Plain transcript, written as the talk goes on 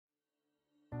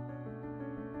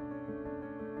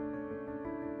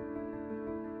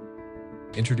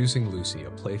Introducing Lucy, a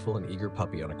playful and eager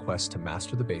puppy on a quest to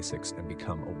master the basics and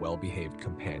become a well-behaved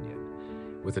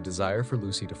companion. With a desire for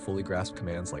Lucy to fully grasp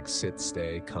commands like sit,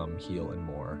 stay, come, heel, and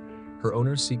more, her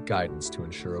owners seek guidance to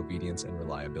ensure obedience and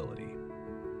reliability.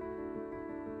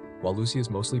 While Lucy is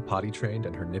mostly potty trained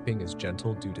and her nipping is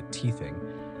gentle due to teething,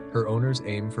 her owners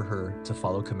aim for her to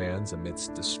follow commands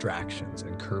amidst distractions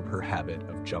and curb her habit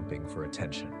of jumping for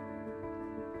attention.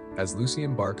 As Lucy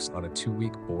embarks on a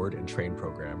 2-week board and train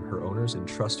program, her owners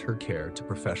entrust her care to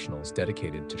professionals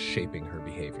dedicated to shaping her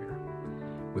behavior.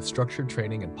 With structured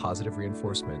training and positive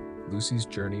reinforcement, Lucy's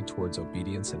journey towards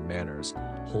obedience and manners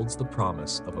holds the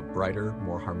promise of a brighter,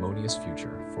 more harmonious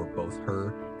future for both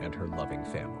her and her loving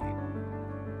family.